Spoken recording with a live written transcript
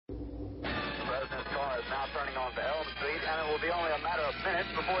turning onto Elm Street, and it will be only a matter of minutes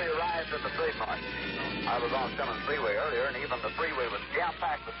before he arrives at the Trade Mart. I was on Simmons Freeway earlier, and even the freeway was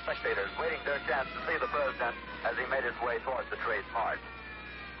jam-packed with spectators waiting their chance to see the president as he made his way towards the Trade Mart.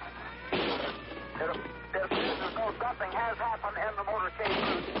 It appears as though something has happened in the motorcade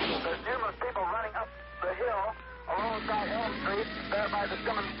route. There's numerous people running up the hill alongside Elm Street, there by the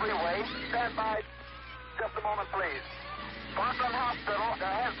Simmons Freeway. Stand by just a moment, please. Parkland Hospital,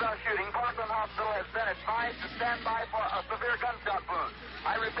 there has been a shooting. Parkland Hospital has been advised to stand by for a severe gunshot wound.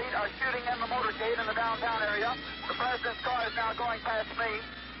 I repeat, a shooting in the motorcade in the downtown area. The president's car is now going past me.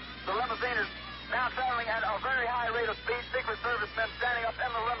 The limousine is now traveling at a very high rate of speed. Secret Service men standing up in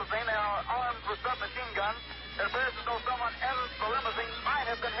the limousine. They are armed with submachine guns. It appears as though someone in the limousine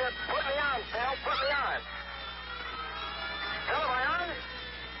might have been hit. Put me on, Phil. Put me on. Phil, am I on?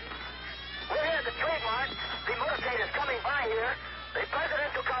 We're here at the Trade Mart. The motorcade is coming by here. The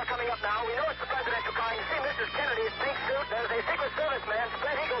presidential car coming up now. We know it's the presidential car. You see Mrs. Kennedy's pink suit. There's a Secret Service man,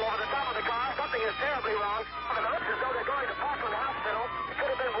 spread eagle over the top of the car. Something is terribly wrong. It looks as though they're going to Parkland Hospital. It could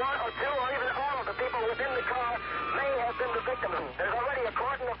have been one or two or even all of the people within the car may have been the victims. There's already a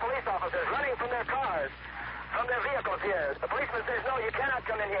cordon of police officers running from their cars, from their vehicles here. The policeman says, no, you cannot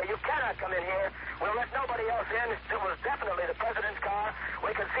come in here. You cannot come in here. We'll let nobody else in. It was definitely the president's car.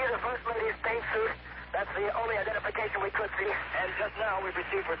 We could see the First Lady's pink suit. That's the only identification we could see. And just now we've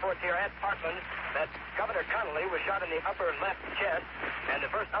received reports here at Parkland that Governor Connolly was shot in the upper left chest, and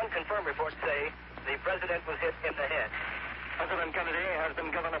the first unconfirmed reports say the president was hit in the head. President Kennedy has been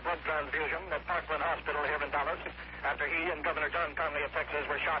given a blood transfusion at Parkland Hospital here in Dallas after he and Governor John Connolly of Texas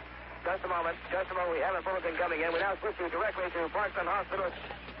were shot. Just a moment. We have a bulletin coming in. We now switch you directly to Parkland Hospital.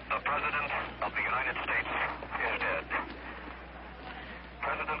 The President of the United States is dead.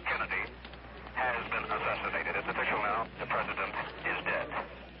 President Kennedy has been assassinated. It's official now. The President is dead.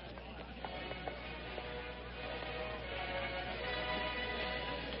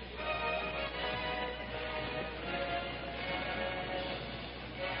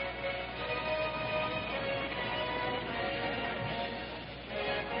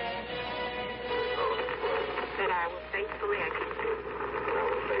 That I will faithfully execute. The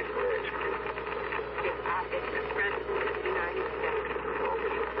office of President of the United States.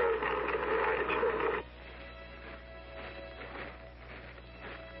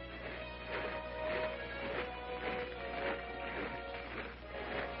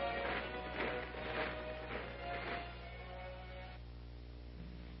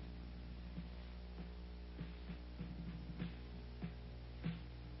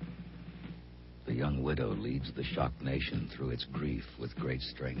 The young widow leads the shocked nation through its grief with great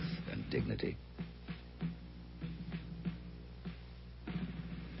strength and dignity.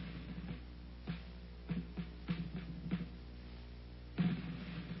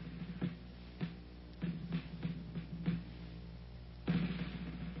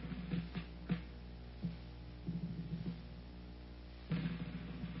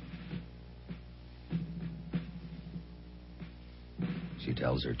 She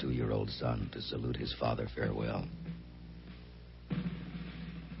tells her 2-year-old son to salute his father farewell.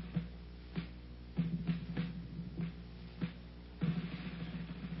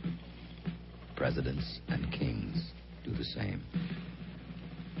 Presidents and kings do the same.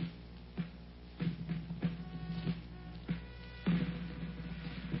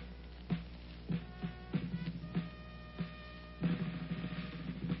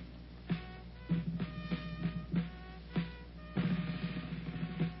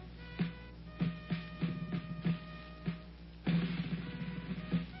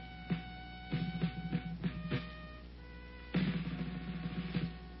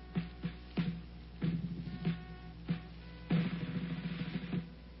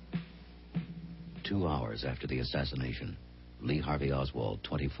 Hours after the assassination, Lee Harvey Oswald,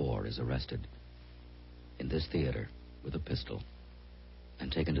 24, is arrested in this theater with a pistol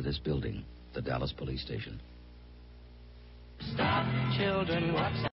and taken to this building, the Dallas police station. Stop, children, watch